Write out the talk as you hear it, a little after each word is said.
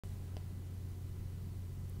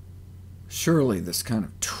Surely this kind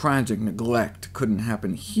of tragic neglect couldn't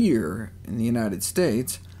happen here in the United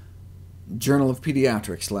States. Journal of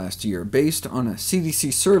Pediatrics last year. Based on a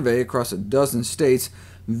CDC survey across a dozen states,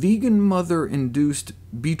 vegan mother-induced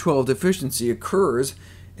B12 deficiency occurs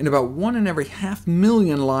in about 1 in every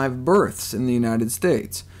 500,000 live births in the United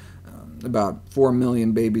States. About 4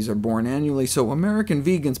 million babies are born annually, so American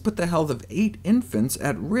vegans put the health of 8 infants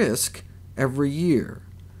at risk every year.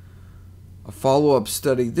 A follow-up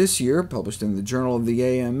study this year, published in the Journal of the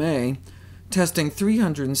AMA, testing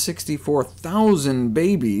 364,000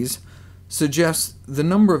 babies, suggests the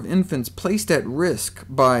number of infants placed at risk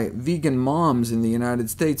by vegan moms in the United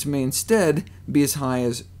States may instead be as high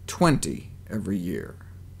as 20 every year.